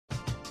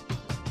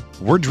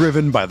We're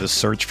driven by the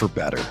search for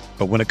better.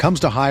 But when it comes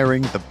to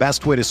hiring, the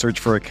best way to search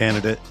for a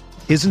candidate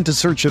isn't to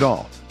search at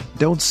all.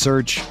 Don't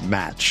search,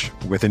 match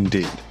with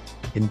Indeed.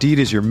 Indeed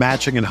is your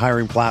matching and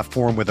hiring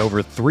platform with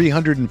over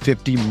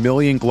 350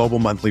 million global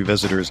monthly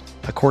visitors,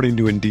 according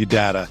to Indeed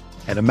data,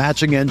 and a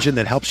matching engine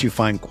that helps you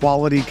find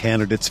quality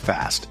candidates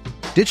fast.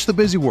 Ditch the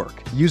busy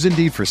work. Use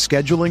Indeed for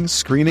scheduling,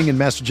 screening, and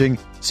messaging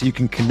so you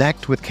can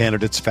connect with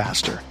candidates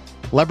faster.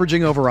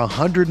 Leveraging over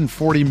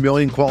 140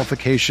 million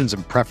qualifications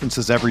and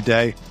preferences every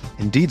day,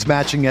 Indeed's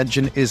matching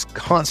engine is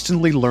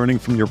constantly learning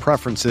from your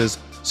preferences,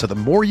 so the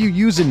more you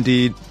use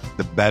Indeed,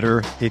 the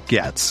better it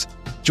gets.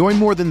 Join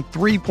more than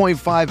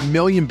 3.5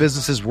 million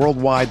businesses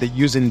worldwide that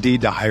use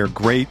Indeed to hire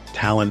great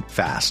talent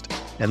fast.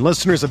 And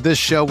listeners of this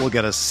show will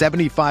get a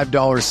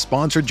 $75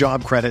 sponsored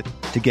job credit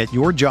to get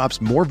your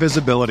jobs more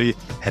visibility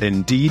at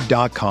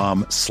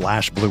Indeed.com/Blue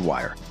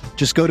Wire.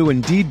 Just go to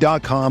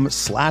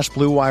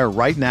Indeed.com/Blue Wire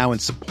right now and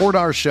support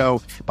our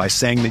show by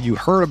saying that you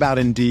heard about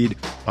Indeed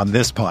on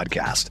this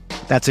podcast.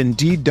 That's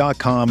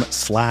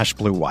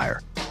Indeed.com/Blue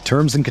Wire.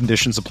 Terms and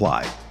conditions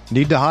apply.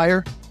 Need to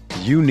hire?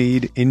 You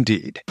need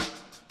Indeed.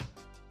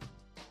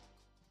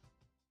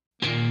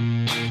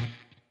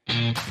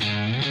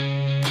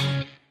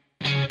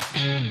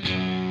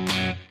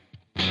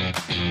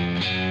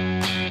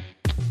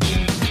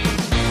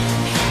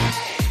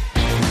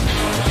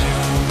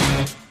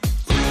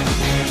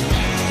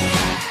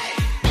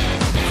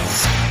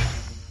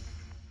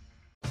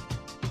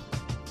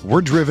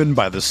 We're driven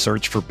by the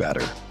search for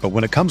better. But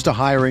when it comes to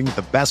hiring,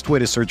 the best way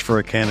to search for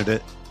a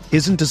candidate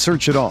isn't to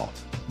search at all.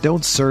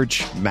 Don't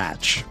search,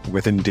 match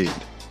with Indeed.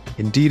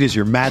 Indeed is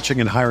your matching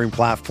and hiring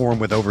platform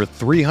with over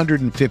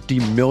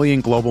 350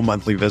 million global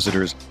monthly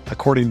visitors,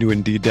 according to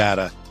Indeed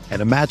data,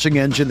 and a matching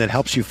engine that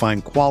helps you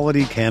find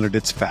quality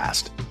candidates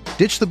fast.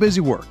 Ditch the busy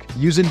work.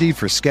 Use Indeed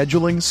for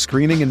scheduling,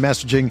 screening, and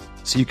messaging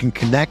so you can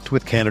connect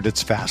with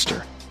candidates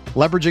faster.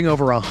 Leveraging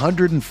over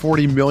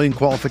 140 million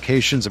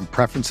qualifications and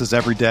preferences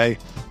every day,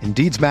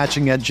 Indeed's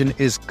matching engine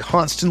is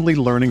constantly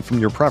learning from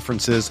your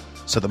preferences,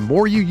 so the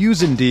more you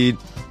use Indeed,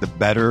 the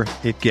better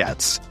it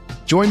gets.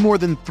 Join more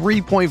than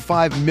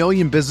 3.5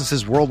 million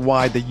businesses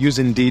worldwide that use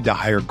Indeed to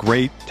hire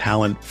great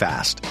talent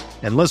fast.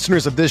 And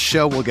listeners of this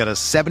show will get a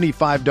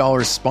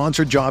 $75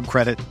 sponsored job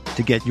credit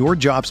to get your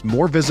jobs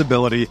more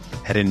visibility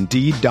at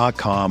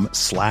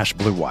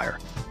Indeed.com/Blue Wire.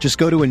 Just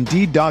go to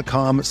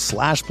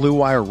Indeed.com/Blue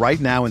Wire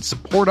right now and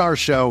support our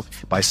show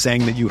by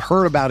saying that you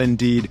heard about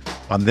Indeed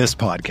on this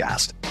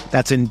podcast.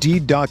 That's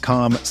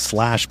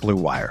Indeed.com/Blue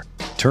Wire.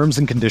 Terms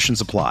and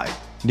conditions apply.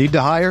 Need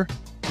to hire?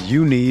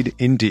 You need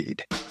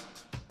Indeed.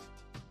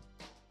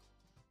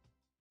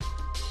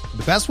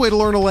 The best way to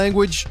learn a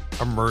language?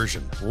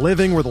 Immersion.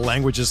 Living where the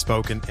language is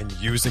spoken and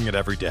using it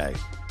every day.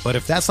 But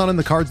if that's not in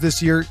the cards this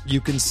year,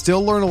 you can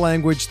still learn a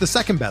language the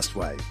second best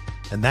way,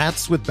 and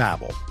that's with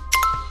Babbel.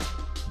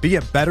 Be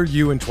a better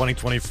you in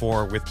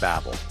 2024 with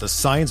Babbel, the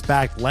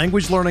science-backed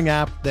language learning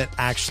app that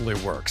actually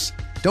works.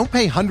 Don't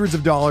pay hundreds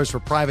of dollars for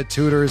private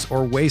tutors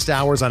or waste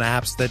hours on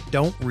apps that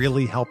don't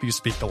really help you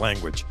speak the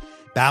language.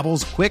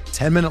 Babbel's quick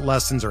 10-minute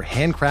lessons are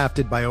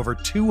handcrafted by over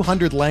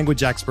 200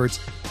 language experts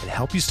and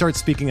help you start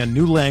speaking a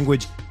new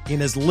language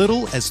in as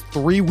little as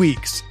 3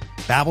 weeks.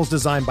 Babbel's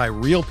designed by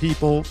real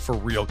people for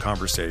real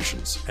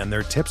conversations, and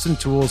their tips and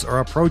tools are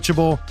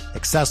approachable,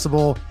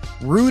 accessible,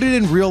 rooted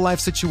in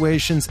real-life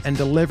situations, and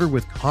delivered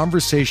with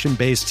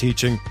conversation-based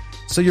teaching,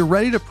 so you're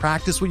ready to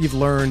practice what you've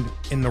learned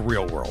in the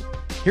real world.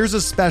 Here's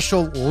a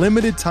special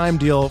limited-time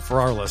deal for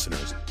our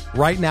listeners.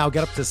 Right now,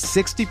 get up to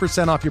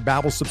 60% off your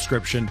Babbel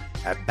subscription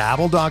at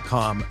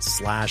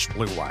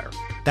Babbel.com/Blue Wire.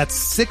 That's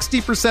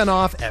 60%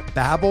 off at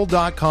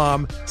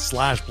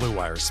Babbel.com/Blue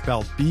Wire,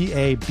 spelled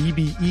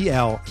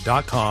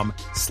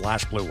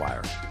BABBEL.com/Blue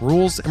Wire.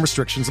 Rules and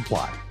restrictions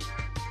apply.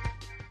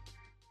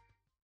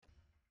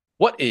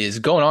 What is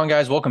going on,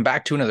 guys? Welcome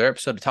back to another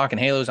episode of Talking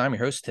Halos. I'm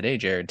your host today,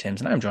 Jared Timms,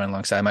 and I'm joined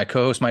alongside my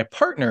co-host, my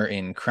partner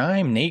in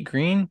crime, Nate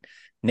Green.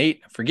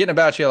 Nate, forgetting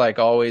about you like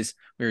always.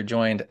 We are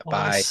joined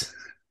by...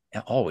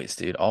 Always,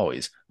 dude,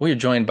 always. We are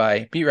joined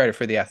by beat writer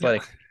for The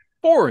Athletic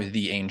for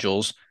the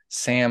Angels,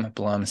 Sam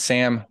Blum.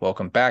 Sam,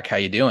 welcome back. How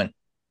you doing?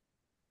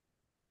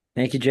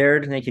 Thank you,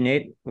 Jared. Thank you,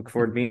 Nate. Look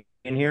forward to being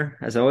here,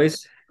 as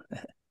always.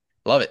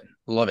 Love it.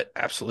 Love it.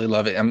 Absolutely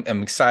love it.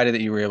 I'm excited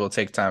that you were able to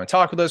take time and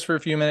talk with us for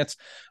a few minutes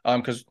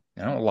because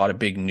a lot of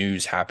big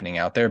news happening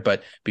out there.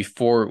 But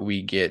before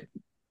we get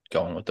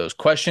going with those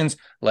questions,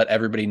 let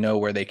everybody know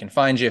where they can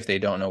find you if they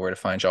don't know where to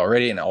find you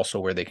already, and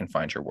also where they can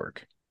find your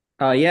work.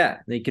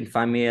 They can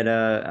find me at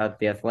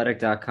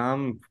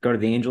theathletic.com. Go to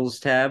the Angels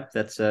tab.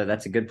 That's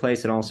a good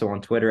place. And also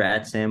on Twitter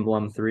at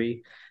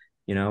SamBlum3.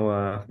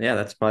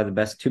 That's probably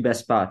the two best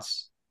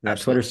spots.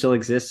 Twitter still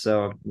exists,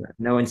 so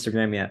no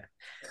Instagram yet.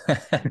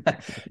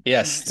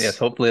 Yes.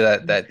 Hopefully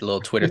that little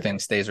Twitter thing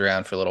stays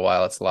around for a little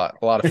while. It's a lot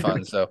of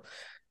fun. So,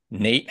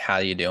 Nate, how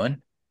are you doing?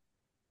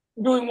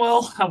 Doing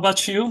well. How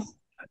about you?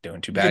 Not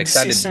doing too bad. Good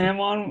Excited to see Sam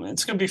on.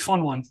 It's gonna be a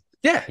fun one.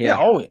 Yeah,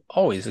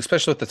 always,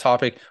 especially with the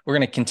topic. We're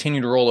going to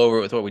continue to roll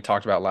over with what we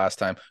talked about last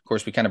time. Of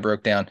course, we kind of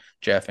broke down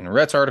Jeff and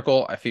Rhett's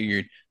article. I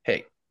figured,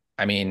 hey,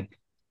 I mean,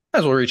 might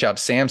as well reach out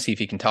to Sam, see if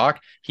he can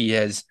talk. He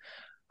has,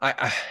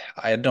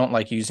 I don't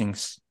like using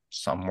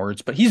some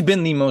words, but he's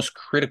been the most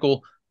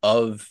critical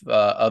of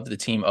the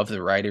team, of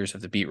the writers,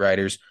 of the beat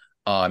writers.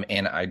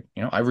 And I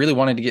really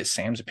wanted to get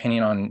Sam's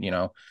opinion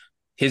on,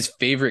 his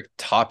favorite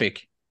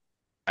topic.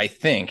 I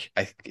think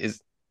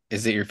is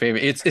it your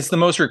favorite? It's the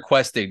most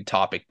requested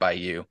topic by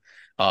you,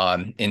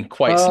 in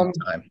quite some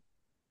time.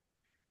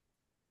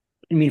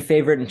 I mean,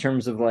 favorite in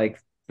terms of like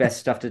best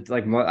stuff to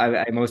like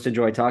I most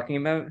enjoy talking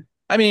about.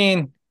 I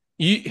mean,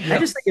 I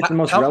just think it's the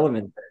most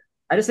relevant.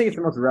 I just think it's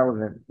the most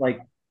relevant. Like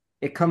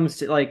it comes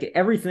to like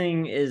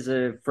everything is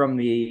from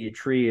the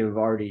tree of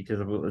Artie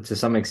to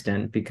some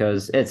extent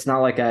because it's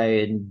not like I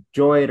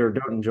enjoy it or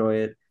don't enjoy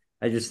it.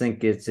 I just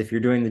think it's if you're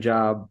doing the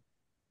job,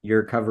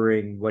 you're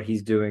covering what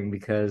he's doing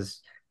because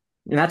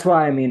and that's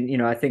why I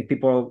mean, I think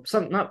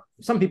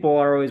some people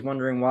are always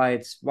wondering why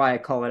I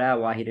call it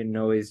out, why he didn't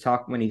always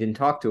talk when he didn't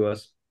talk to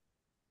us.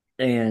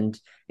 And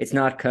it's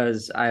not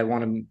because I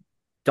want to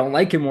don't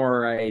like him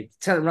or I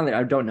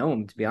don't know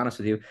him to be honest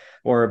with you,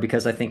 or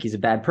because I think he's a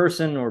bad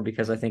person or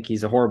because I think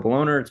he's a horrible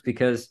owner. It's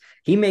because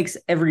he makes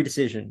every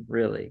decision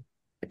really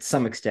to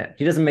some extent.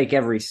 He doesn't make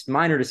every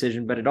minor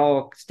decision, but it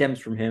all stems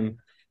from him.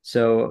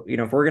 So,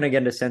 if we're going to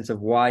get a sense of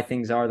why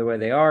things are the way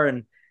they are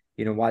and,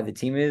 why the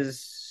team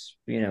is,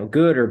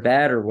 good or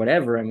bad or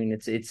whatever, I mean,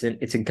 it's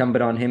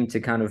incumbent on him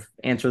to kind of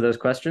answer those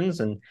questions.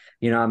 And,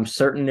 I'm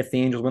certain if the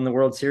Angels win the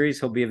World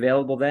Series, he'll be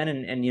available then.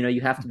 And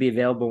you have to be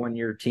available when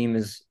your team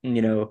is,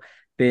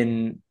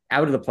 been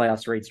out of the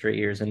playoffs for 8 straight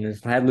years and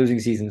has had losing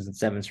seasons in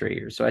 7 straight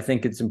years. So I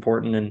think it's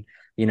important. And,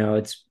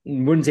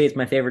 wouldn't say it's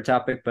my favorite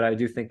topic, but I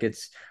do think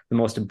it's the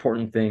most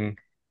important thing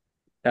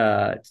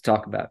to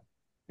talk about.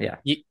 Yeah.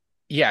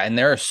 Yeah, and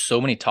there are so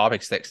many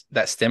topics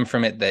that stem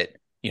from it that,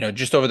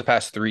 just over the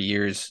past 3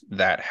 years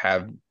that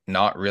have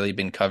not really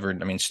been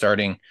covered. I mean,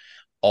 starting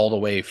all the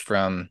way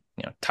from,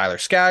 Tyler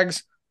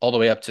Skaggs all the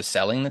way up to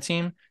selling the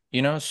team,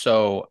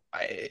 so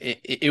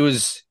it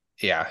was,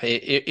 yeah,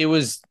 it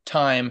was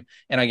time.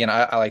 And again,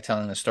 I like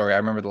telling the story. I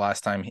remember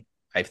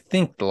I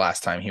think the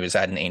last time he was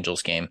at an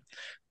Angels game.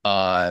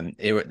 I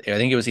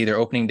think it was either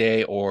opening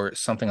day or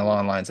something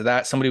along the lines of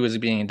that. Somebody was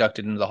being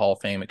inducted into the Hall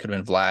of Fame. It could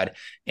have been Vlad,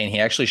 and he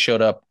actually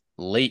showed up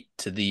late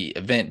to the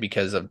event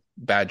because of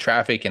bad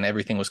traffic and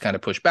everything was kind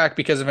of pushed back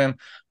because of him.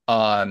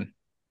 I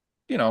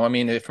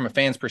mean, from a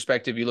fan's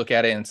perspective, you look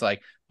at it and it's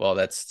like, well,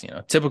 that's,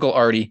 typical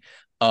Artie.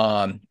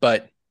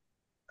 But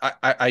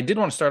I did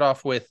want to start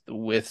off with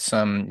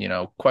some,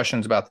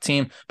 questions about the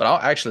team,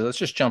 but let's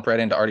just jump right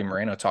into Artie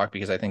Moreno talk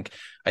because I think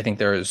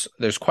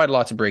there's quite a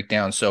lot to break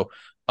down. So,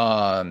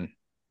 from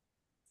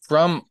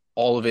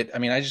all of it, I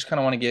mean, I just kind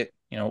of want to get,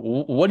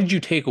 what did you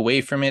take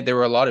away from it? There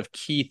were a lot of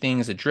key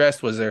things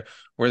addressed.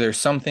 Were there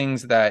some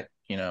things that,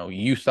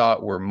 you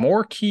thought were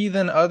more key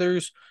than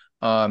others?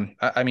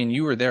 I mean,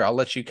 you were there. I'll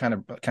let you kind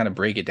of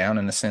break it down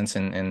in a sense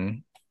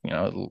and,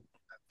 I'll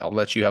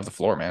let you have the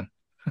floor, man.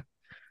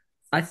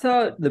 I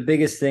thought the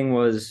biggest thing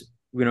was,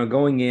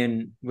 going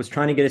in was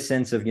trying to get a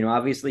sense of,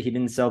 obviously he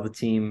didn't sell the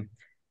team.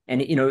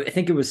 And, I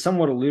think it was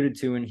somewhat alluded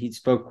to when he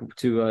spoke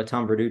to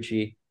Tom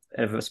Verducci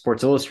of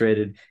Sports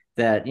Illustrated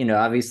that,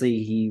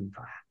 obviously he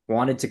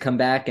wanted to come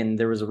back and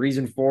there was a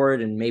reason for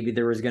it. And maybe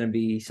there was going to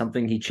be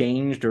something he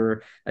changed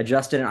or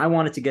adjusted. And I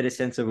wanted to get a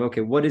sense of,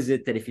 okay, what is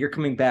it that if you're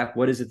coming back,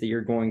 what is it that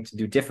you're going to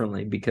do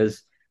differently?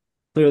 Because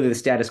clearly the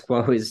status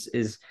quo is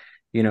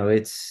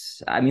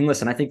I mean,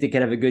 listen, I think they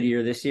could have a good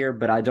year this year,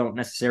 but I don't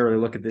necessarily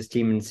look at this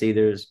team and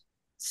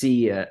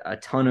see a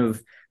ton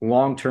of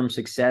long-term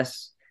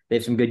success. They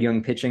have some good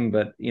young pitching,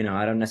 but,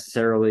 I don't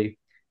necessarily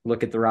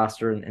look at the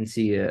roster and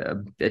see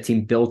a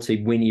team built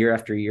to win year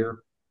after year.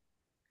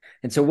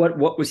 And so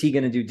what was he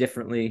going to do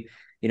differently?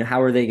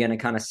 How are they going to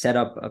kind of set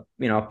up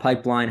a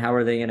pipeline? How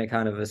are they going to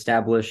kind of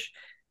establish,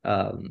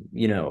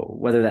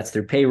 whether that's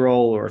through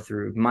payroll or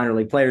through minor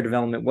league player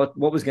development, what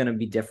was going to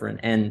be different?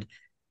 And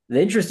the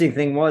interesting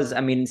thing was,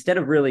 I mean, instead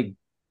of really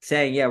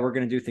saying, yeah, we're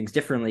going to do things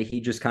differently, he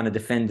just kind of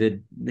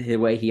defended the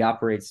way he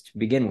operates to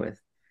begin with.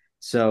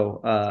 So,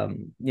 I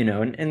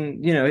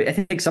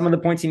think some of the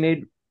points he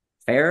made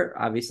fair.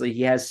 Obviously,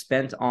 he has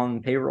spent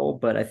on payroll,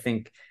 but I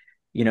think,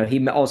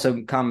 he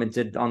also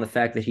commented on the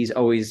fact that he's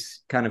always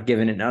kind of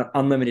given an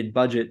unlimited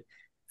budget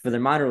for the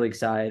minor league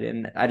side.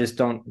 And I just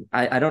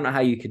I don't know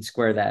how you could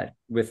square that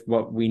with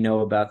what we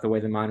know about the way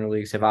the minor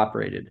leagues have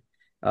operated.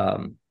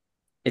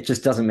 It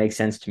just doesn't make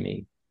sense to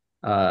me.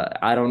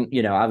 I don't,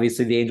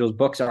 obviously the Angels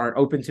books aren't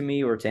open to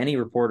me or to any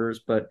reporters,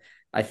 but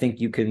I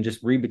think you can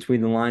just read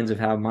between the lines of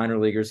how minor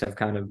leaguers have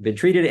kind of been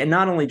treated. And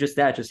not only just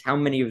that, just how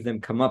many of them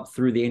come up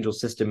through the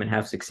Angels system and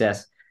have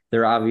success.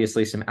 There are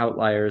obviously some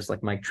outliers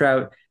like Mike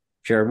Trout,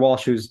 Jared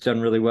Walsh, who's done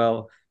really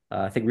well.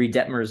 I think Reed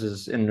Detmers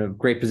is in a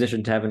great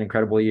position to have an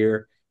incredible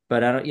year,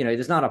 but I don't,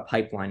 there's not a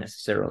pipeline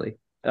necessarily.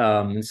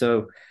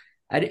 So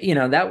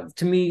that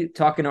to me,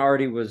 talking to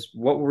Artie was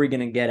what were we going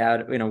to get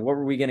out? What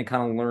were we going to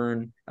kind of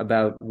learn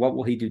about what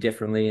will he do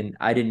differently? And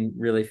I didn't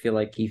really feel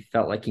like he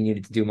felt like he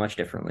needed to do much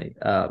differently.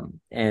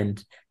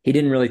 And he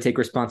didn't really take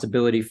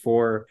responsibility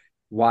for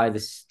why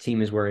this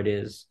team is where it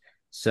is.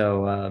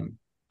 So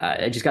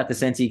I just got the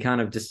sense he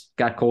kind of just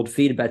got cold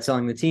feet about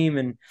selling the team,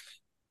 and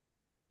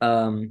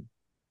um,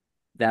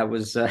 that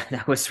was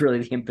that was really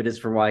the impetus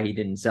for why he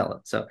didn't sell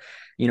it. So,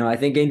 I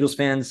think Angels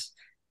fans,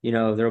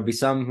 there will be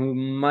some who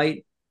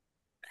might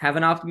have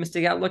an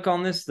optimistic outlook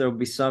on this. There will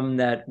be some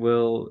that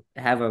will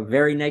have a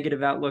very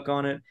negative outlook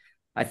on it.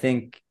 I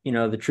think,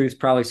 the truth's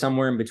probably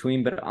somewhere in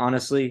between, but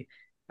honestly,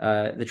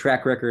 the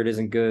track record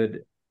isn't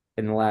good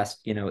in the last,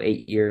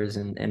 8 years.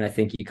 And I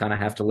think you kind of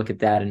have to look at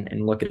that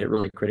and look at it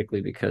really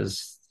critically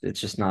because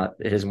it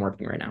isn't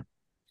working right now.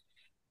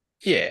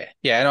 Yeah,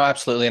 yeah, no,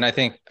 absolutely. And I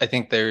think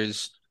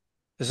this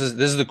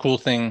is the cool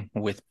thing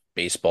with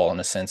baseball in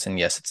a sense. And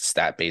yes, it's a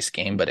stat-based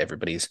game, but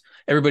everybody's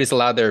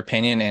allowed their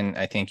opinion. And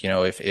I think,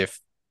 if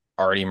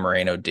Artie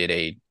Moreno did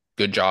a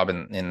good job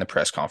in the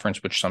press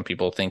conference, which some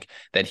people think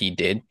that he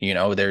did,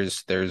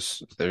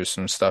 there's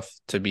some stuff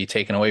to be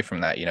taken away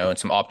from that, and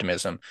some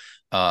optimism.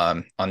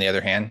 On the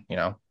other hand,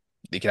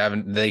 they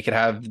could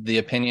have the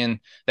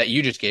opinion that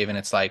you just gave, and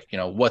it's like,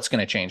 what's going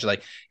to change?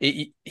 Like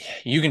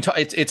you can talk.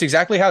 It's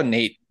exactly how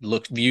Nate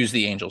views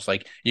the Angels.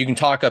 Like you can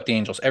talk up the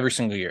Angels every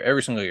single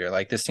year.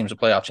 Like this team's a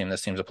playoff team.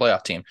 This team's a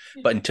playoff team.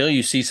 But until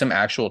you see some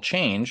actual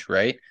change,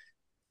 right?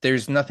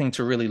 There's nothing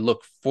to really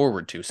look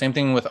forward to. Same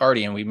thing with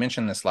Artie, and we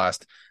mentioned this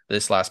last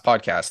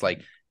podcast.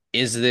 Like,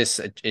 is this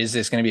going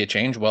to be a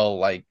change? Well,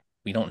 like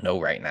we don't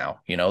know right now.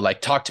 Like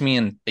talk to me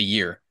in a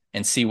year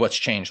and see what's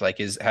changed. Like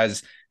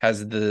has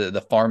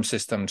the farm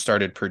system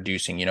started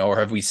producing? Or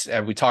have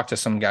we talked to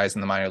some guys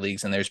in the minor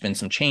leagues and there's been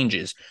some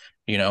changes?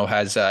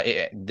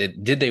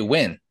 Did they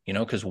win?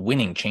 Because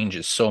winning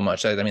changes so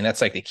much. I mean, that's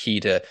like the key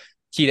to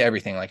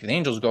everything. Like if the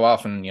Angels go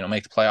off and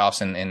make the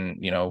playoffs and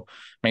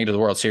make it to the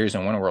World Series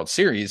and win a World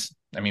Series,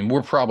 I mean,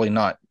 we're probably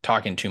not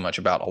talking too much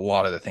about a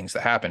lot of the things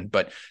that happened.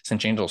 But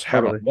since Angels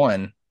haven't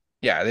won,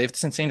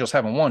 since Angels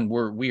haven't won,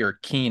 we are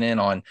keen in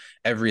on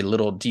every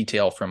little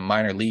detail from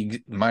minor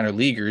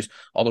leaguers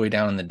all the way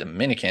down in the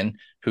Dominican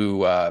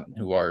who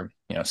are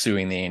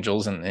suing the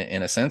Angels in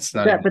a sense.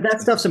 But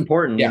that stuff's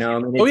important, Yeah. I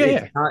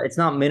mean, it's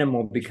not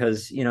minimal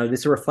because this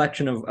is a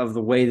reflection of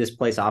the way this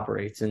place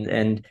operates.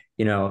 And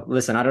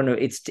listen, I don't know,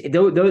 it's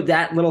though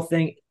that little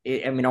thing.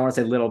 I mean, I want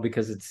to say little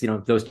because it's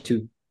those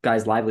two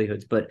guys'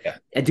 livelihoods, but Yeah.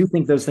 I do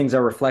think those things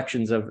are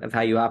reflections of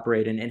how you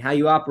operate, and how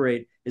you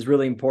operate is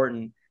really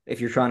important if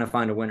you're trying to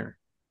find a winner.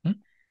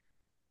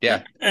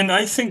 Yeah. And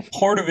I think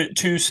part of it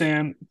too,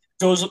 Sam,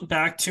 goes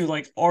back to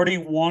like Artie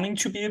wanting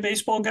to be a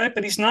baseball guy,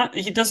 but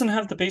he doesn't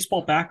have the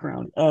baseball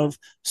background of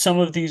some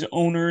of these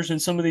owners and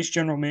some of these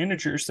general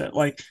managers that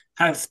like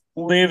have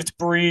lived,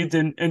 breathed,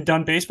 and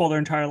done baseball their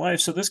entire life.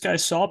 So this guy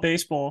saw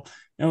baseball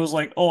and was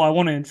like, oh, I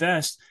want to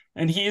invest.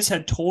 And he has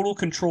had total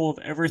control of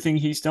everything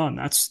he's done.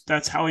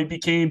 That's how he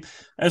became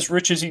as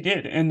rich as he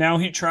did. And now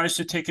he tries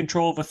to take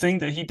control of a thing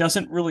that he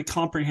doesn't really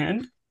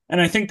comprehend. And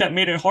I think that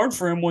made it hard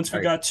for him once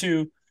we got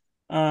to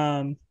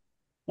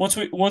once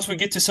we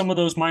get to some of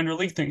those minor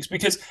league things,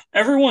 because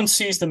everyone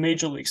sees the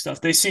major league stuff.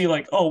 They see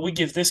like, oh, we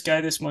give this guy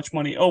this much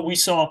money. Oh, we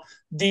saw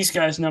these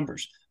guys'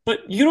 numbers.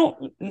 But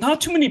not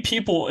too many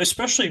people,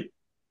 especially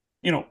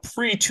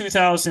pre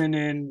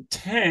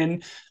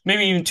 2010,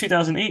 maybe even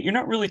 2008, you're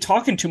not really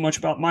talking too much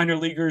about minor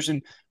leaguers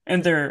and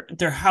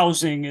their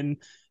housing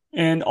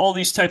and all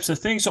these types of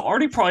things. So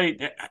Artie probably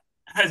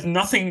has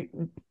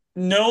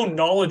no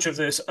knowledge of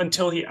this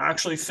until he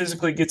actually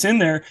physically gets in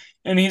there,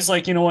 and he's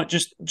like, you know what,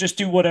 just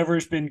do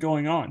whatever's been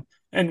going on.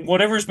 And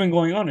whatever's been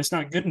going on is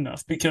not good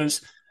enough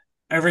because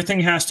everything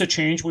has to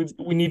change. We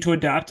need to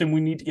adapt and we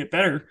need to get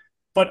better.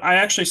 But I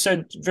actually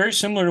said very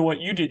similar to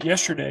what you did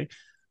yesterday.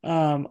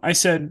 I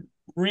said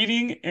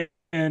reading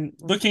and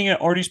looking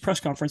at Artie's press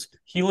conference,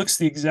 he looks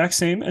the exact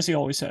same as he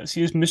always has.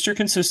 He is Mr.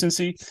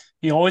 Consistency.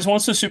 He always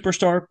wants a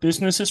superstar.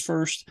 Business is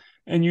first.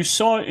 And you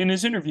saw it in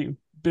his interview.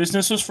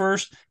 Business was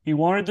first. He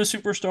wanted the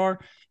superstar,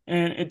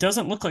 and it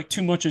doesn't look like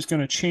too much is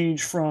going to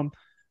change from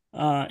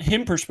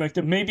him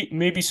perspective.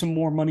 Maybe some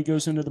more money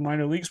goes into the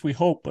minor leagues. We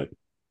hope, but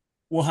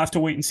we'll have to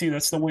wait and see.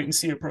 That's the wait and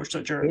see approach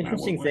that Jared. The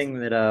interesting thing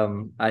that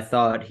I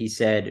thought he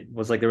said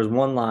was like there was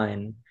one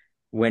line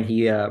when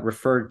he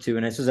referred to,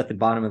 and this was at the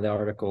bottom of the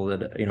article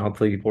that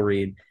hopefully people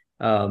read,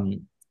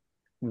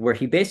 where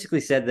he basically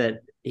said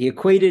that he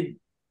equated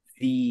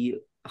the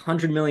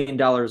 $100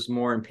 million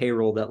more in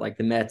payroll that like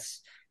the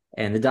Mets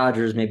and the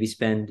Dodgers maybe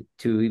spend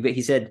to.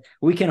 He said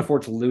we can't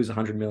afford to lose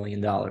 $100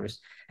 million,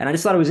 and I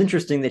just thought it was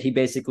interesting that he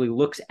basically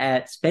looks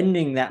at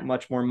spending that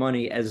much more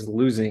money as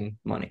losing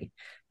money.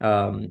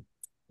 And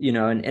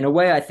in a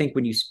way, I think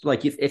when you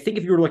like, if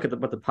you were to look at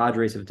what the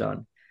Padres have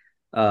done,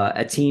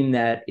 a team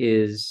that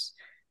is,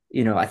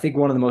 I think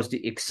one of the most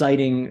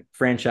exciting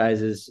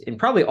franchises in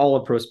probably all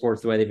of pro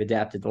sports, the way they've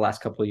adapted the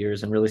last couple of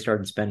years and really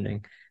started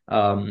spending.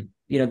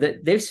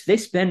 They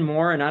spend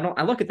more, and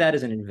I look at that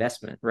as an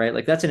investment, right?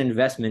 Like that's an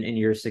investment in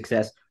your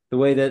success. The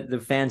way that the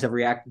fans have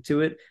reacted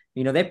to it,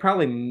 they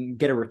probably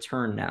get a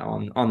return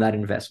now on that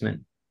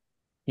investment.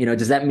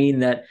 Does that mean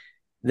that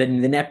the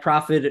net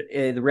profit,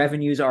 the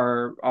revenues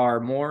are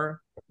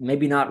more?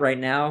 Maybe not right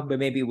now, but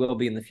maybe it will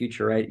be in the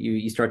future, right?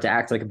 You start to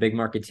act like a big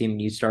market team,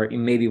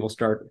 and maybe we'll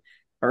start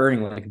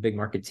earning like a big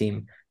market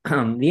team.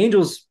 The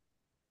Angels,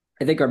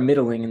 I think, are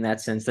middling in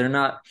that sense. They're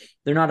not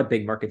a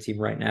big market team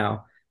right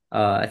now.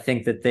 I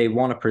think that they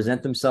want to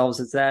present themselves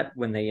as that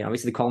when they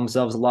obviously call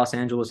themselves the Los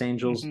Angeles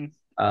Angels.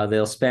 Mm-hmm.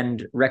 They'll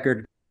spend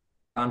record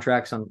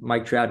contracts on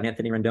Mike Trout and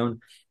Anthony Rendon,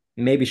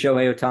 maybe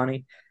Shohei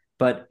Ohtani,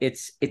 but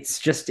it's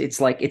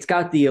like it's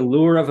got the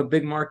allure of a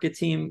big market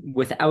team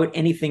without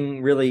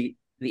anything really,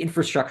 the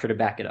infrastructure to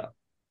back it up.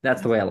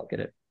 That's the way I look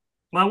at it.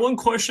 My one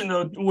question,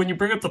 though, when you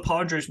bring up the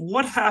Padres,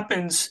 what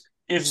happens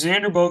if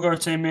Xander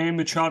Bogaerts and Manny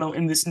Machado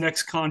in this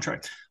next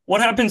contract? What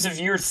happens if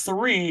year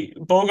 3,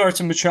 Bogaerts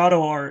and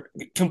Machado are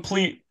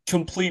complete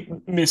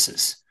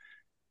misses?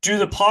 Do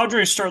the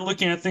Padres start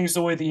looking at things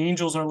the way the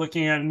Angels are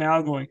looking at it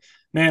now, going,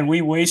 man,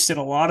 we wasted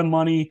a lot of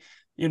money.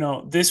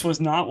 This was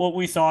not what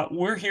we thought.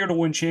 We're here to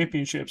win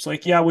championships.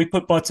 Like, yeah, we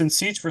put butts in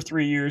seats for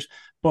 3 years,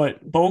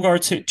 but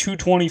Bogaerts hit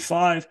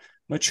 225.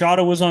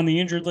 Machado was on the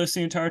injured list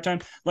the entire time.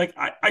 Like,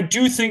 I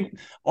do think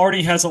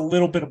Artie has a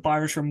little bit of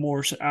buyer's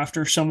remorse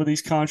after some of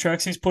these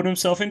contracts he's put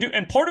himself into,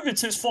 and part of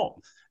it's his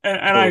fault. And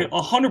I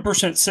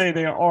 100% say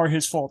they are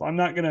his fault. I'm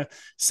not going to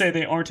say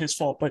they aren't his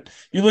fault, but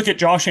you look at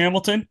Josh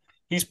Hamilton,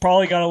 he's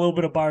probably got a little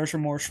bit of buyer's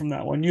remorse from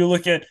that one. You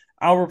look at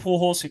Albert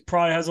Pujols, he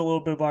probably has a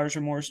little bit of buyer's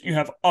remorse. You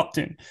have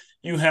Upton,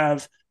 you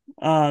have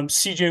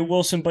CJ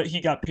Wilson, but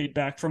he got paid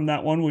back from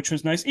that one, which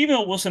was nice. Even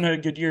though Wilson had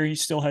a good year, he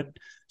still had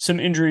some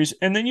injuries.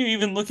 And then you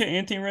even look at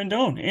Anthony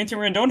Rendon.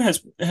 Anthony Rendon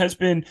has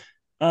been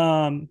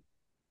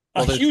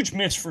a huge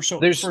miss for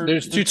there's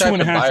two types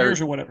 2.5 years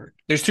or whatever.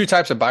 There's two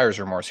types of buyer's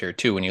remorse here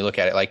too. When you look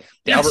at it, like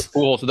the Albert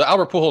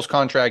Pujols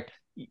contract,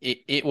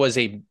 that was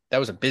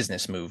a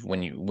business move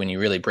when you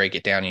really break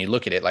it down and you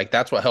look at it. Like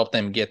that's what helped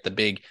them get the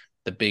big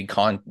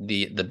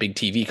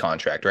TV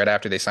contract right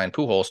after they signed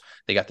Pujols.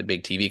 They got the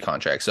big TV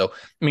contract. So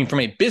I mean,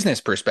 from a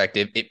business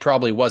perspective, it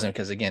probably wasn't,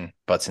 because again,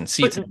 butts and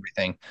seats and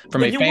everything.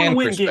 From a fan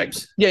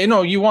perspective,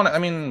 you want to. I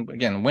mean,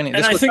 again, winning.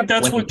 And I think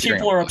that's what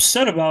people are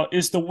upset about,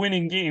 is the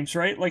winning games,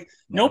 right? Like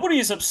nobody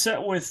is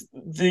upset with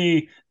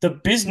the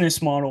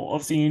business model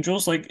of the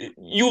Angels. Like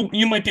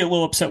you might be a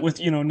little upset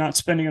with not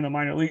spending in the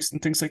minor leagues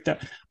and things like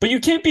that, but you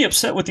can't be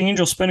upset with the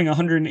Angels spending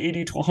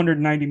 180 to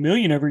 190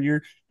 million every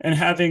year and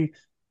having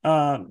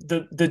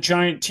the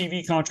giant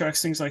TV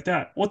contracts, things like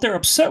that. What they're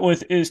upset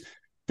with is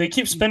they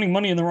keep spending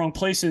money in the wrong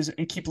places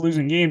and keep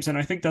losing games. And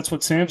I think that's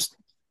what Sam's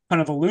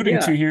kind of alluding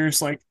to here,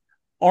 is like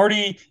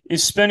Artie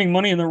is spending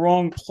money in the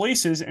wrong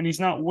places and he's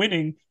not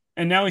winning.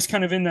 And now he's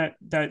kind of in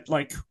that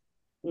like,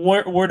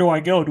 where do I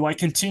go? Do I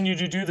continue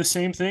to do the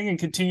same thing and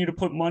continue to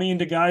put money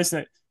into guys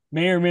that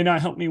may or may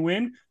not help me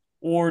win?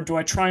 Or do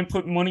I try and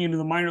put money into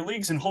the minor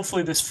leagues and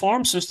hopefully this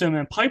farm system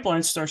and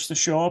pipeline starts to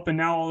show up? And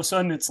now all of a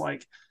sudden it's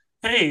like,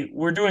 hey,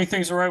 we're doing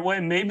things the right way.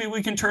 Maybe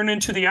we can turn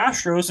into the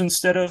Astros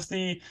instead of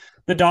the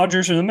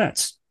Dodgers or the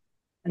Mets.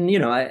 And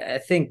I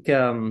think,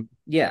 I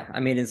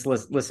mean, it's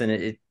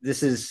listen.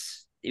 This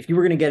is, if you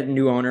were going to get a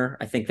new owner,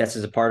 I think this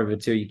is a part of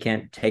it too. You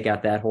can't take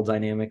out that whole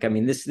dynamic. I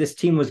mean, this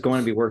team was going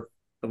to be worth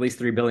at least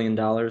 $3 billion,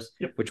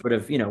 which would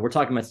have, we're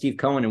talking about Steve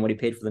Cohen and what he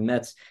paid for the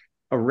Mets.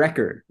 A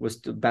record was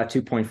about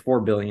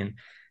 $2.4 billion.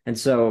 And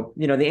so,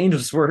 the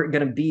Angels were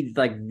going to be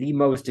like the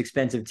most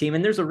expensive team,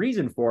 and there's a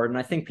reason for it. And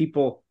I think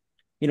people,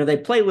 they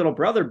play little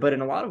brother, but in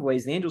a lot of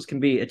ways, the Angels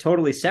can be a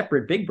totally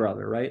separate big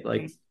brother, right?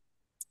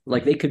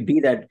 Like they could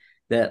be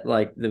that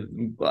like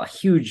a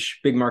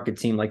huge big market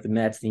team like the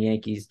Mets, the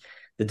Yankees,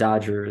 the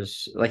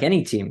Dodgers, like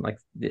any team, like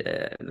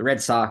the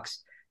Red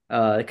Sox.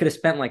 They could have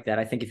spent like that.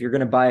 I think if you're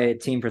going to buy a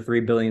team for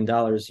 $3 billion,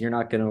 you're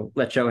not going to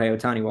let Shohei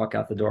Ohtani walk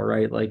out the door,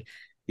 right? Like,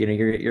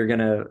 you're going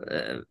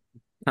to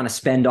kind of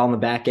spend on the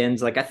back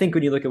ends. Like I think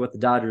when you look at what the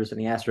Dodgers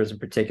and the Astros in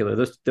particular,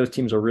 those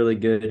teams are really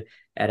good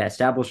at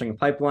establishing a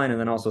pipeline and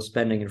then also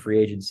spending in free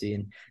agency.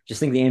 And just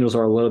think the Angels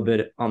are a little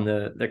bit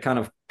they're kind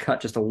of cut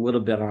just a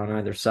little bit on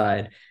either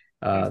side.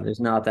 There's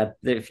not that,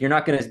 if you're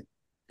not going to,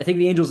 I think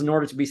the Angels, in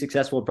order to be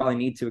successful, will probably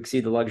need to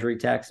exceed the luxury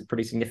tax a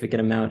pretty significant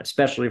amount,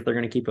 especially if they're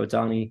going to keep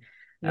Ohtani.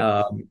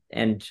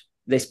 And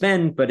they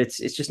spend, but it's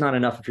just not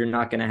enough if you're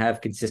not going to have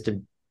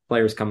consistent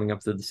players coming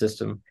up through the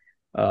system.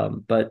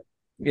 But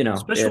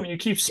especially when you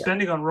keep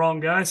spending on wrong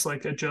guys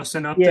like a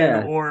Justin Upton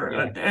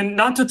and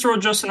not to throw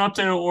Justin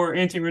Upton or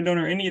Anthony Rendon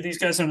or any of these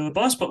guys under the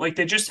bus, but like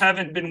they just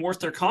haven't been worth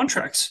their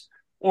contracts.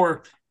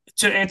 Or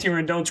to Anthony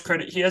Rendon's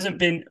credit, he hasn't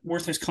been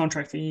worth his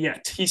contract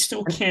yet. He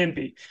still can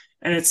be.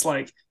 And it's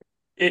like,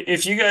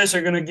 if you guys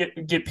are going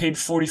to get paid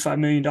 $45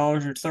 million or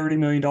 $30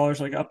 million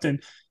like Upton,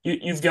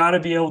 you've got to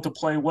be able to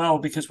play well,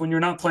 because when you're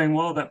not playing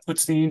well, that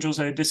puts the Angels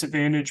at a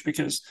disadvantage,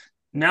 because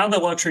now the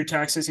luxury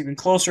tax is even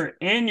closer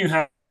and you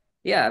have.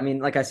 Yeah, I mean,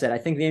 like I said, I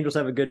think the Angels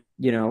have a good,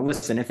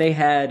 listen, if they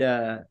had,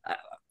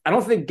 I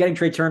don't think getting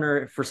Trey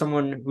Turner for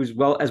someone who's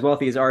as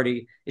wealthy as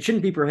Artie, it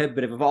shouldn't be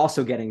prohibitive of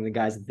also getting the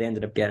guys that they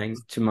ended up getting,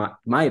 to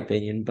my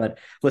opinion. But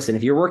listen,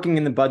 if you're working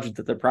in the budget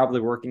that they're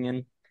probably working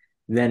in,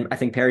 then I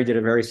think Perry did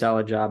a very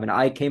solid job. And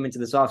I came into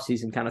this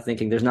offseason kind of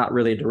thinking there's not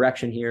really a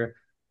direction here,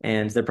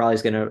 and they're probably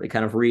going to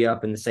kind of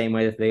re-up in the same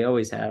way that they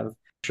always have.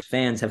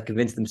 Fans have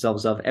convinced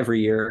themselves of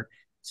every year.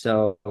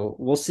 So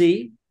we'll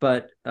see.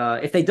 But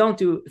if they don't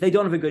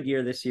have a good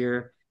year this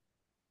year,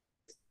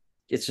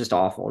 it's just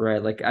awful,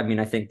 right? Like, I mean,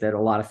 I think that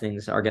a lot of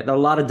things a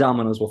lot of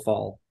dominoes will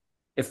fall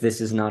if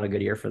this is not a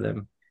good year for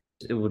them.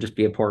 It will just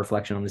be a poor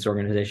reflection on this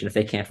organization if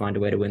they can't find a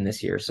way to win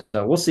this year. So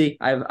we'll see.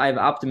 I have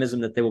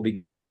optimism that they will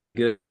be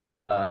good.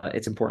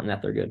 It's important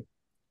that they're good.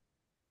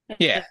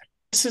 Yeah.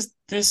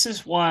 This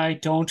is why I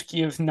don't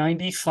give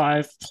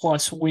 95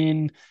 plus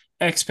win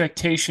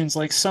expectations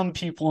like some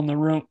people in the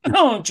room.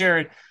 Oh,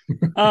 Jared.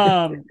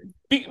 Um,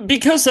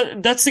 because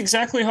that's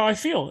exactly how I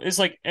feel. It's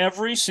like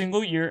every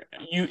single year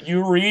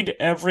you read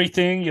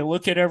everything, you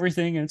look at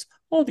everything, and it's,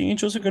 oh, the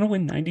Angels are going to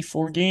win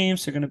 94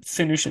 games. They're going to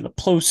finish in the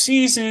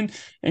postseason,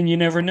 and you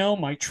never know.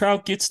 Mike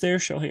Trout gets there,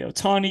 Shohei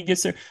Ohtani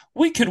gets there.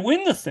 We could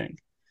win the thing.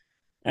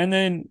 And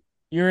then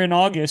you're in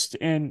August,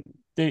 and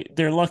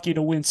they're lucky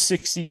to win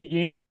 60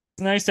 games.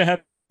 It's nice to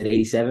have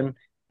 87,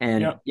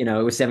 and Yep.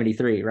 it was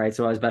 73, right?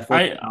 So I was about 4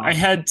 I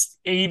had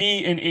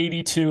 80 and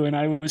 82, and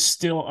I was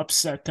still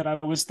upset that I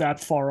was that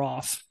far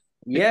off.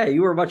 Yeah,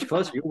 you were much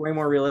closer. You were way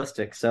more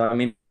realistic. So I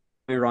mean,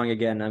 you're wrong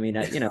again. I mean,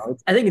 I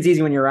think it's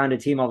easy when you're around a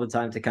team all the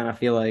time to kind of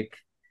feel like,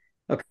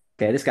 okay,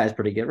 this guy's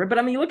pretty good, right? But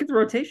I mean, you look at the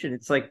rotation;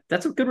 it's like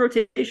that's a good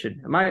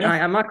rotation. Yeah.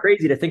 I'm not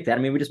crazy to think that.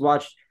 I mean, we just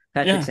watched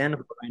Patrick Yeah.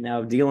 Sandoval right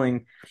now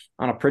dealing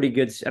on a pretty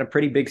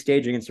big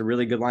stage against a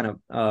really good lineup.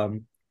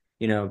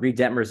 Reed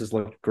Detmers has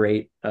looked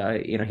great.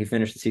 He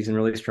finished the season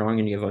really strong,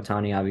 and you have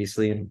Ohtani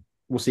obviously, and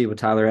we'll see what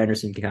Tyler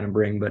Anderson can kind of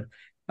bring, but.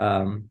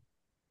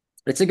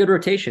 It's a good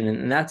rotation,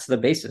 and that's the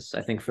basis,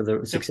 I think, for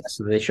the success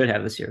that they should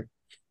have this year.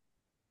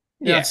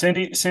 Yeah.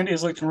 Sandy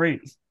has looked great.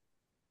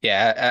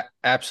 Yeah,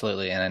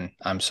 absolutely. And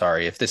I'm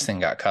sorry if this thing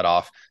got cut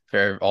off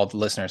for all the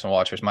listeners and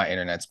watchers. My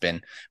internet's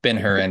been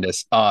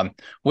horrendous.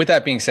 With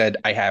that being said,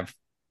 I have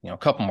a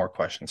couple more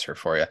questions here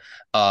for you.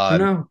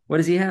 No, what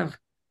does he have?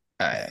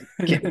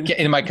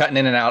 Am I cutting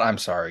in and out? I'm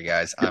sorry,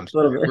 guys.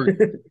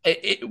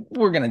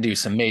 We're gonna do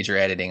some major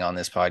editing on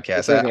this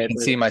podcast. I can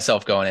see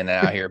myself going in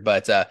and out here,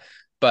 but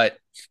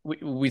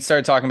we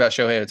started talking about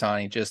Shohei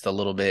Ohtani just a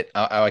little bit.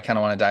 I kind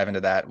of want to dive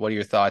into that. What are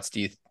your thoughts? Do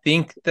you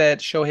think that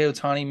Shohei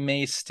Ohtani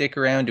may stick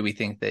around? Do we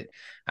think that,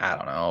 I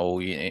don't know,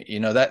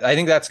 that I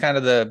think that's kind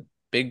of the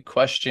big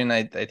question.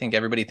 I think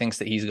everybody thinks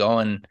that he's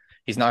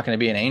not going to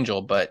be an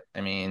Angel, but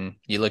I mean,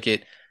 you look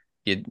at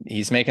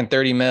he's making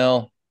 30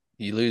 mil.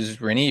 You lose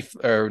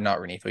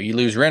you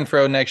lose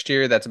Renfroe next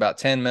year. That's about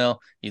 10 mil.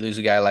 You lose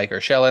a guy like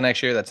Urshela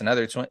next year. That's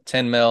another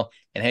 10 mil.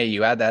 And hey,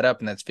 you add that up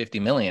and that's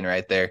 50 million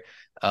right there.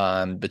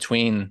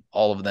 Between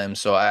all of them.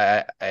 So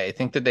I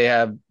think that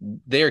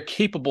they are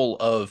capable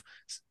of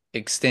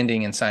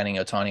extending and signing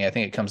Ohtani. I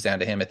think it comes down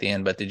to him at the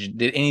end. But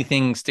did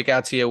anything stick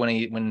out to you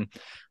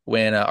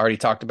when Artie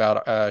talked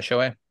about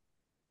Shohei?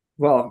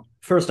 Well,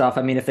 first off,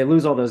 I mean, if they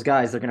lose all those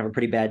guys, they're gonna have a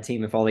pretty bad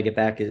team if all they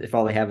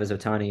have is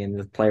Ohtani and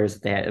the players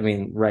that they have. I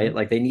mean, right?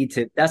 Like they need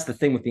to. That's the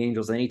thing with the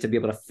Angels. They need to be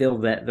able to fill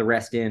the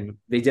rest in.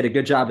 They did a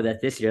good job of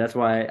that this year. That's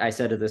why I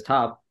said at this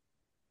top,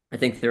 I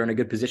think they're in a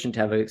good position to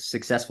have a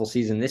successful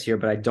season this year,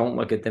 but I don't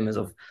look at them as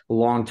a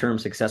long-term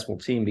successful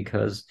team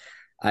because,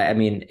 I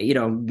mean,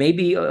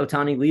 maybe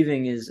Ohtani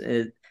leaving is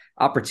an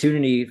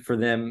opportunity for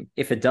them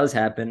if it does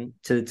happen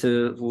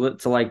to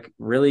like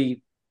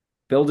really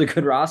build a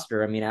good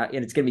roster. I mean, and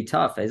it's going to be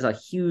tough. It's a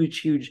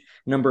huge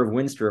number of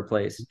wins to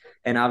replace,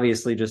 and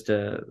obviously just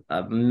a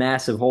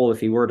massive hole if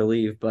he were to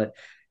leave. But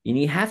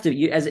you have to,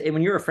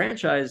 when you're a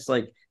franchise,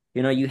 like.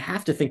 You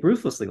have to think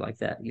ruthlessly like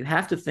that. You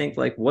have to think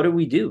like, what do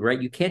we do,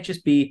 right? You can't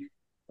just be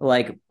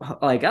like,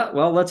 oh,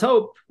 well, let's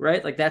hope,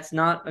 right? Like that's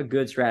not a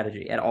good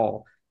strategy at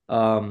all.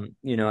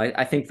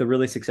 I think the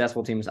really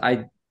successful teams.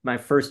 My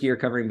first year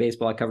covering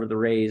baseball, I covered the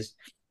Rays,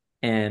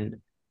 and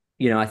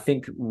I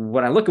think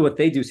when I look at what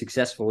they do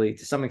successfully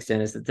to some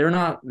extent is that they're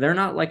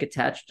not like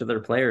attached to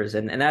their players,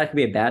 and that can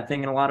be a bad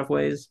thing in a lot of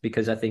ways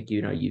because I think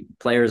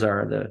players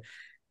are the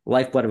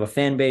lifeblood of a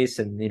fan base,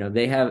 and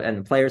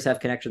the players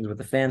have connections with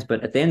the fans.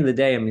 But at the end of the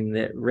day, I mean,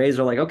 the Rays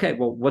are like, okay,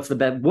 well,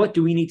 what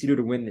do we need to do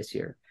to win this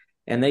year?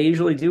 And they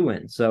usually do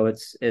win. So I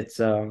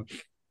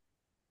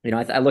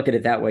look at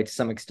it that way to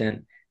some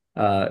extent.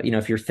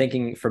 If you're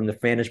thinking from the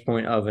vantage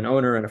point of an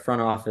owner and a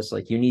front office,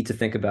 like you need to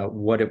think about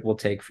what it will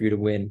take for you to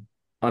win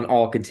on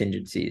all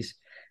contingencies.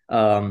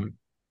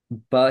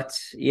 But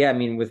yeah, I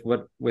mean, with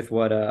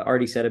what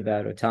Artie said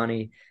about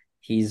Ohtani,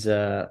 he's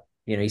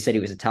he said he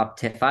was a top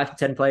 10, 5 to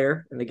 10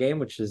 player in the game,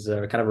 which is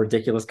kind of a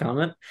ridiculous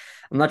comment.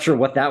 I'm not sure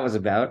what that was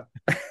about.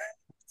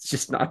 It's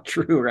just not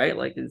true, right?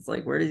 Like, it's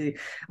like, where does he,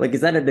 like,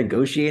 is that a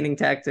negotiating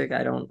tactic?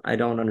 I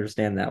don't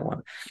understand that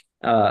one.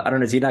 I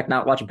don't know. Does he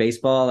not watch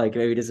baseball? Like,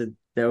 maybe he doesn't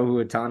know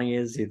who Ohtani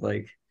is. He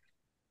like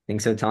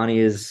thinks Ohtani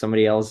is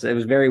somebody else. It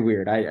was very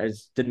weird. I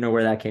just didn't know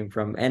where that came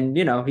from. And,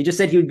 he just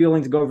said he would be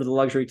willing to go over the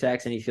luxury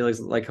tax and he feels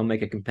like he'll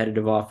make a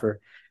competitive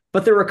offer.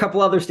 But there were a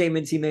couple other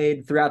statements he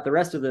made throughout the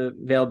rest of the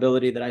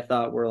availability that I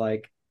thought were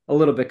like a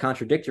little bit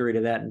contradictory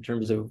to that in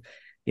terms of,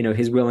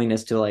 his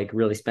willingness to like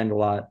really spend a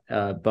lot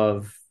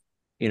above,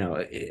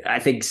 I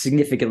think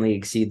significantly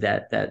exceed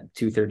that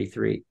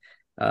 233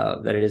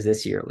 that it is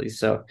this year at least.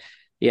 So,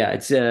 Yeah,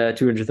 it's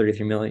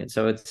 233 million.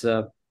 So it's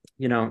I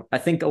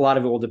think a lot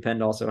of it will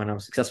depend also on how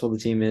successful the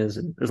team is,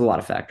 and there's a lot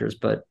of factors.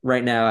 But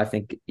right now, I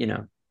think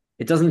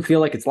it doesn't feel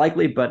like it's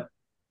likely, but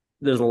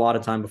there's a lot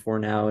of time before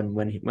now, and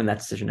when that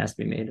decision has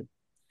to be made.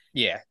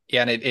 Yeah.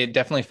 Yeah. And it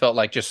definitely felt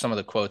like just some of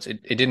the quotes,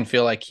 it didn't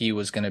feel like he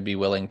was going to be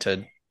willing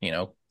to,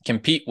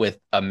 compete with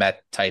a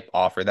Met type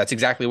offer. That's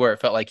exactly where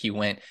it felt like he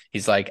went.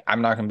 He's like,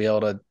 I'm not going to be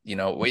able to,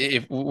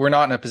 if we're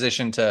not in a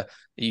position to,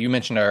 you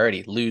mentioned it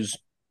already, lose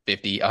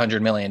 50,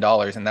 $100 million.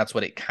 And that's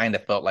what it kind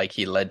of felt like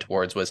he led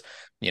towards was,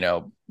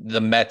 the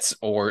Mets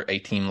or a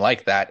team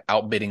like that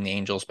outbidding the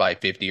Angels by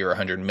 50 or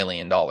 $100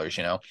 million.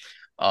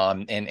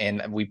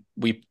 And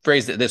we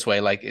phrased it this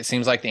way, like it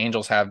seems like the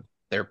Angels have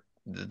their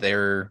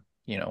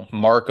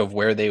mark of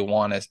where they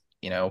want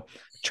to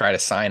try to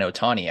sign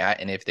Ohtani at,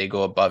 and if they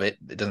go above it,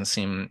 it doesn't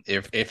seem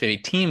if a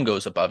team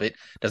goes above it,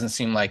 doesn't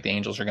seem like the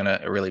Angels are going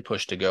to really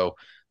push to go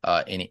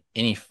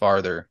any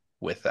farther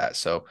with that.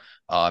 So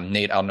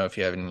Nate, I don't know if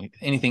you have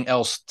anything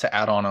else to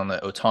add on the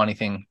Ohtani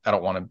thing. I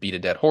don't want to beat a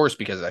dead horse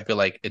because I feel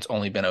like it's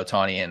only been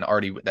Ohtani and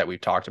Artie that we've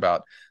talked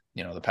about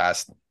the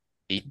past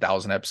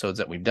 8,000 episodes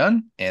that we've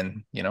done,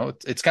 and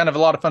it's kind of a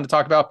lot of fun to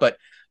talk about. But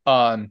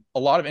a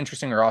lot of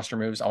interesting roster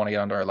moves. I want to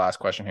get on to our last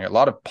question here. A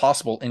lot of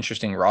possible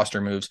interesting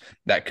roster moves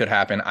that could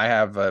happen. I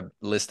have a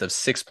list of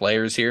 6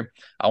 players here.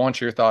 I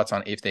want your thoughts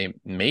on if they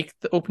make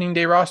the opening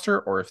day roster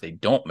or if they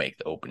don't make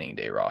the opening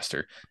day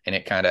roster. And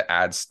it kind of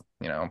adds,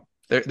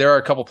 there are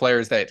a couple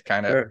players that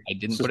kind of I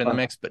didn't put in the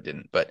mix, but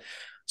didn't. But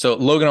so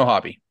Logan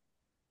O'Hoppe.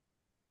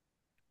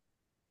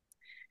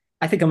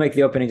 I think I'll make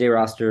the opening day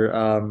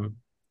roster.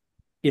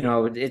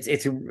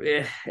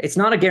 It's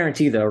not a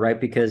guarantee though, right?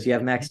 Because you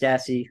have Max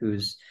Stassi,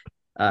 who's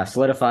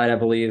solidified, I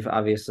believe.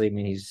 Obviously, I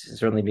mean he's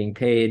certainly being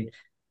paid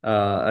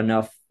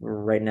enough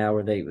right now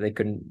where they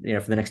couldn't,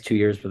 for the next 2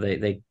 years, where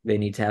they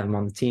need to have him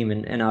on the team,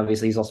 and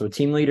obviously he's also a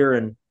team leader,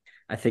 and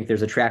I think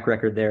there's a track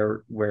record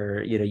there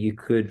where you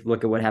could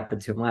look at what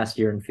happened to him last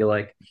year and feel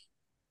like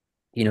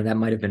that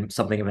might have been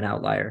something of an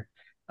outlier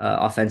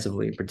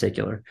offensively in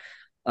particular.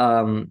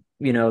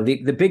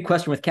 The big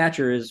question with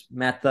catcher is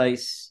Matt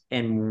Thaiss,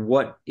 and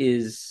what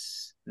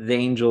is the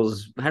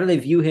Angels? How do they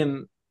view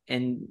him,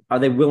 and are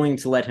they willing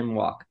to let him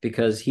walk?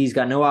 Because he's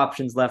got no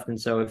options left, and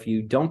so if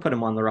you don't put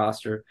him on the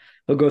roster,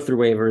 he'll go through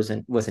waivers.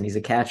 And listen, he's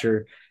a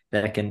catcher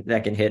that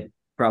can hit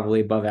probably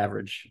above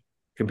average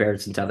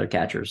comparison to other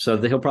catchers, so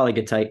he'll probably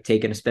get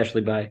taken,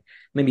 especially by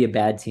maybe a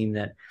bad team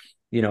that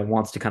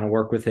wants to kind of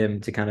work with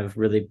him to kind of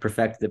really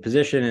perfect the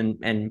position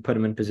and put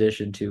him in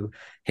position to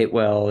hit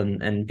well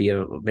and be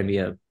maybe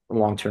a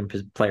long-term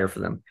player for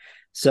them.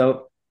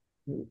 So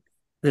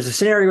there's a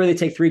scenario where they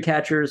take 3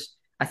 catchers.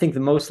 I think the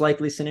most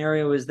likely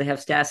scenario is they have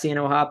Stassi and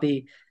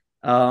O'Hoppe.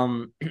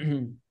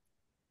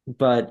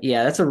 But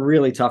yeah, that's a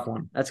really tough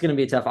one. That's going to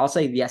be tough. I'll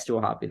say yes to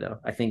O'Hoppe though.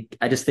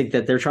 I just think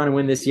that they're trying to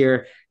win this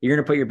year. You're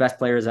going to put your best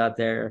players out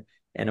there,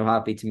 and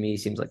O'Hoppe to me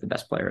seems like the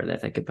best player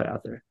that they could put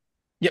out there.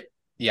 Yep.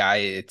 Yeah,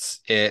 I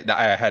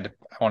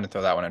want to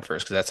throw that one in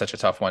first because that's such a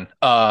tough one.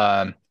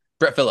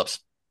 Brett Phillips.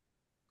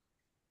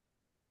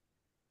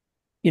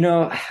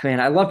 Man,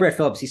 I love Brett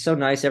Phillips. He's so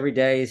nice every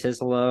day. He says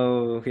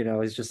hello.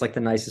 He's just like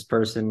the nicest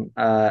person.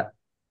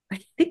 I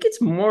think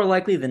it's more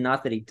likely than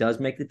not that he does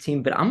make the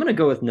team, but I'm going to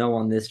go with no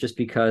on this just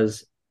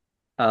because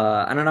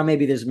I don't know.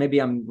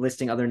 Maybe I'm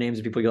listing other names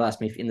of people you'll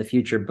ask me in the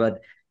future, but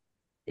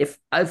if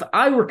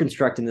I were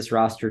constructing this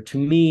roster, to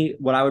me,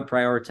 what I would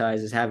prioritize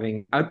is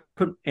I'd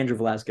put Andrew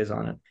Velazquez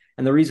on it.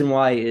 And the reason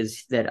why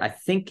is that I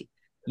think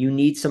you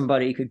need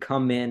somebody who could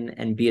come in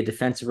and be a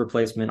defensive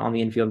replacement on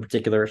the infield, in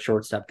particular a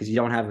shortstop, because you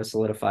don't have a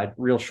solidified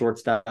real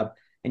shortstop,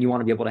 and you want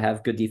to be able to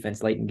have good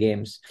defense late in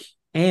games.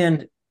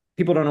 And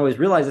people don't always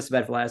realize this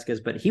about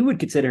Velazquez, but he would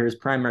consider his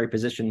primary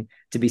position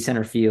to be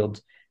center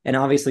field. And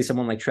obviously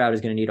someone like Trout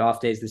is going to need off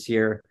days this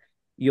year.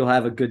 You'll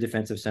have a good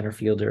defensive center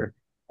fielder.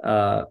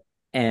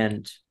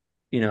 And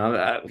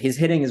his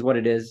hitting is what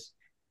it is.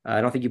 I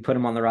don't think you put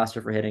him on the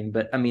roster for hitting,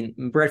 but I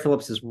mean, Brett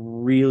Phillips has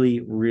really,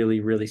 really,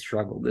 really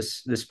struggled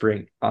this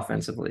spring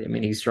offensively. I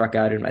mean, he struck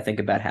out in I think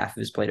about half of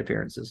his plate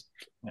appearances.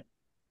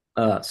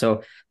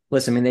 So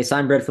listen, I mean, they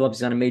signed Brett Phillips.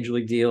 He's on a major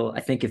league deal. I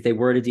think if they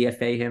were to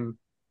DFA him,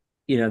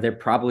 they're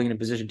probably in a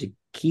position to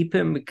keep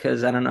him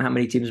because I don't know how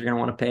many teams are going to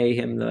want to pay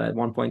him the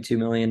 1.2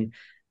 million.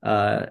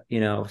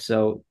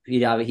 So he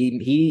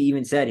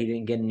even said he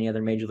didn't get any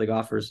other major league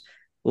offers.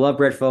 Love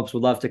Brett Phillips,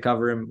 would love to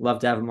cover him, love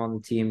to have him on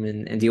the team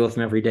and deal with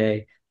him every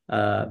day.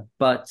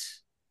 But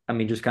I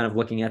mean, just kind of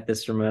looking at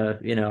this from a,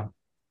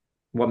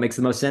 what makes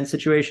the most sense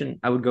situation,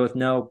 I would go with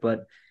no,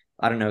 but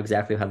I don't know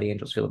exactly how the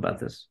Angels feel about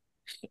this.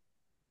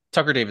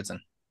 Tucker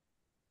Davidson.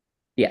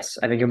 Yes,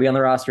 I think he'll be on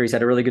the roster. He's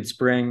had a really good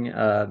spring,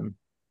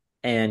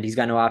 and he's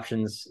got no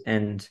options.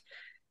 And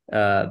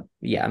I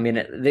mean,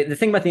 the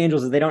thing about the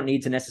Angels is they don't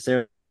need to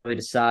necessarily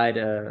decide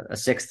a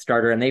sixth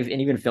starter, and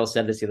even Phil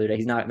said this the other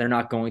day. They're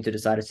not going to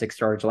decide a sixth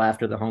starter until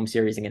after the home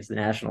series against the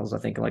Nationals. I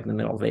think like in the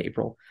middle of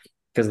April,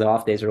 because the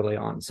off days are early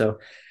on. So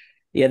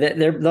Yeah,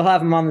 they'll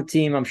have him on the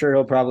team. I'm sure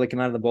he'll probably come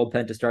out of the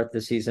bullpen to start the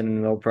season,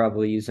 and they'll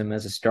probably use him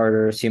as a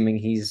starter, assuming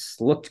he's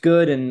looked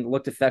good and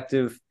looked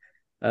effective.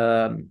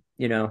 You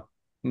know,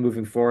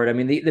 moving forward. I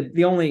mean,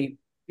 the only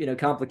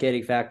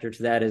complicating factor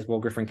to that is, well,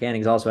 Griffin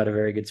Canning's also had a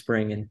very good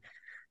spring, and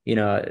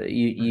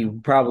you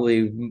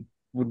probably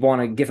would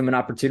want to give him an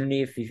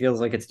opportunity if he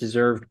feels like it's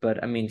deserved.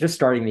 But I mean, just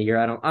starting the year,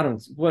 I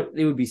don't. What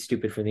it would be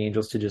stupid for the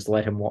Angels to just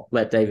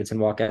let Davidson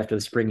walk after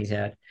the spring he's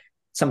had.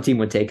 Some team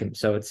would take him,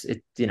 so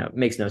it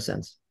makes no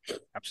sense.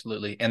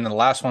 Absolutely. And the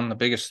last one,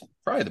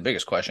 probably the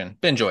biggest question,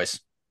 Ben Joyce.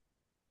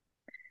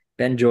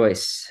 Ben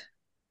Joyce,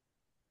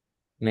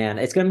 man,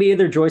 it's going to be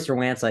either Joyce or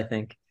Wance, I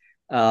think.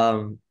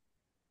 I'm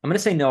going to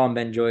say no on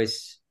Ben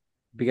Joyce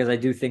because I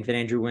do think that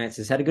Andrew Wance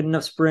has had a good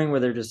enough spring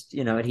where they're just,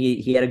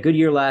 he had a good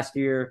year last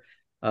year.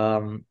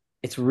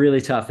 It's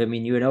really tough. I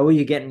mean,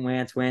 you get in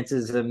Wance. Wance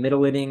is a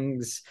middle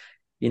innings,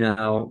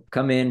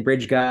 come in,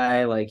 bridge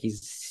guy. Like,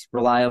 he's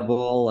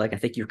reliable. Like, I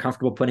think you're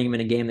comfortable putting him in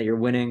a game that you're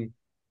winning.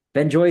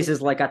 Ben Joyce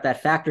is like got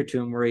that factor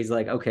to him where he's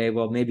like, okay,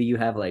 well, maybe you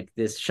have like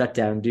this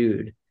shutdown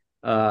dude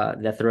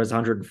that throws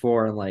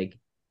 104 and like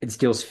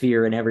instills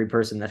fear in every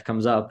person that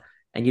comes up,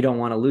 and you don't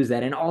want to lose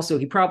that. And also,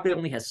 he probably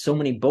only has so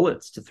many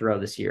bullets to throw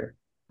this year.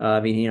 I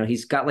mean,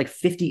 he's got like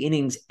 50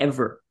 innings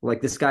ever. Like,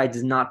 this guy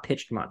does not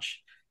pitch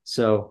much.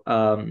 So,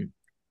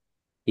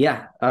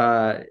 yeah,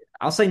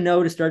 I'll say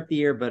no to start the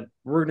year, but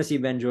we're going to see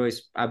Ben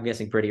Joyce, I'm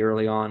guessing, pretty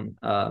early on.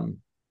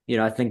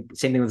 I think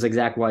same thing with like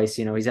Zach Weiss.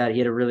 He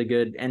had a really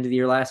good end of the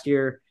year last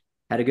year.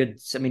 I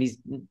mean, he's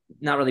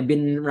not really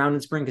been around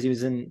in spring because he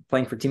was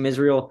playing for Team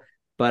Israel,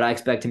 but I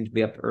expect him to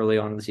be up early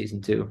on in the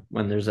season too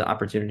when there's an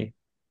opportunity.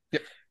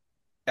 Yep,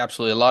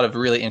 absolutely. A lot of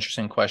really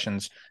interesting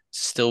questions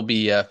still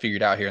be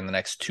figured out here in the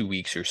next 2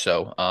 weeks or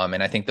so.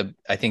 And I think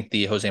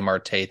the Jose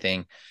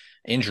Marte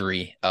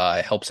injury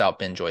helps out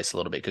Ben Joyce a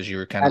little bit because you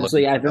were kind of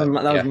absolutely. That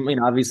was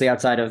obviously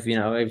outside of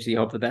obviously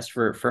hope the best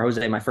for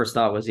Jose. My first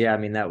thought was I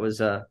mean that was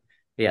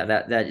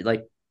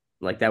that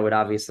like that would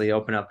obviously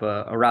open up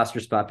a roster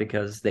spot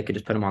because they could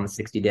just put him on the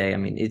 60-day. I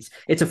mean,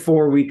 it's a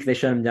 4 week, they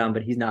shut him down,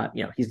 but he's not,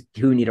 he's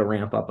who need a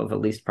ramp up of at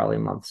least probably a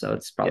month. So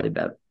it's probably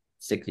about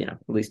at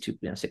least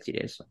 60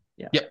 days. So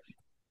yeah. Yep.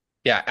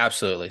 Yeah,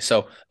 absolutely.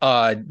 So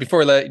before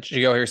we let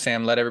you go here,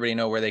 Sam, let everybody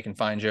know where they can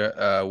find you,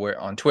 where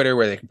on Twitter,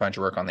 where they can find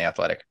your work on The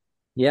Athletic.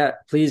 Yeah,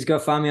 please go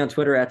find me on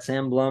Twitter at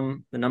Sam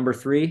Blum, the number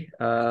 3.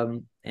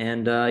 On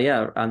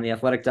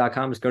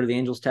theathletic.com, just go to the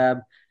Angels tab.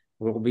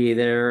 We'll be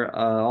there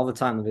all the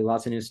time. There'll be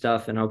lots of new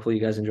stuff, and hopefully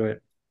you guys enjoy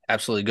it.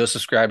 Absolutely. Go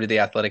subscribe to The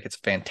Athletic. It's a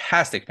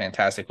fantastic,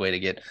 fantastic way to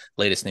get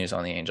latest news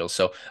on the Angels.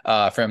 So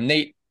from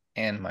Nate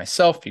and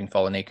myself, you can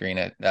follow Nate Green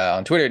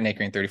on Twitter at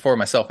NateGreen34,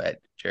 myself at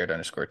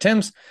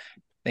Jared_Tims.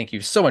 Thank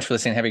you so much for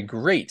listening. Have a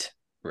great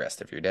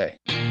rest of your day.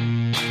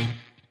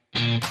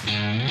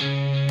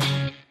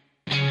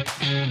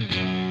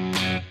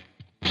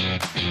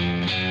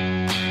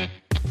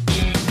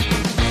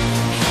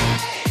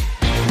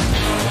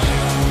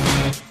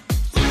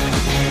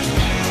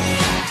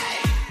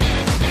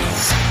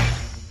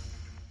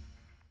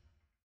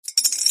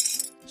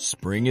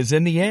 Spring is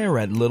in the air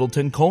at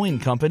Littleton Coin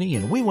Company,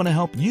 and we want to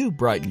help you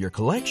brighten your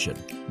collection.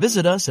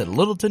 Visit us at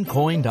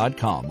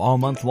littletoncoin.com all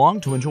month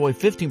long to enjoy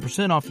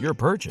 15% off your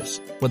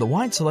purchase. With a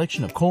wide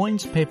selection of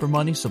coins, paper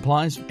money,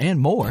 supplies, and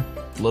more,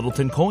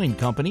 Littleton Coin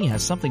Company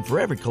has something for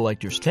every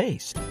collector's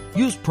taste.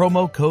 Use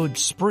promo code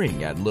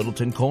SPRING at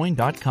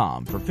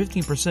littletoncoin.com for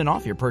 15%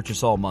 off your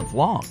purchase all month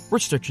long.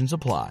 Restrictions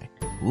apply.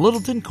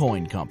 Littleton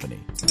Coin Company.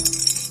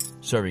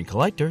 Serving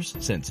collectors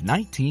since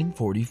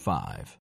 1945.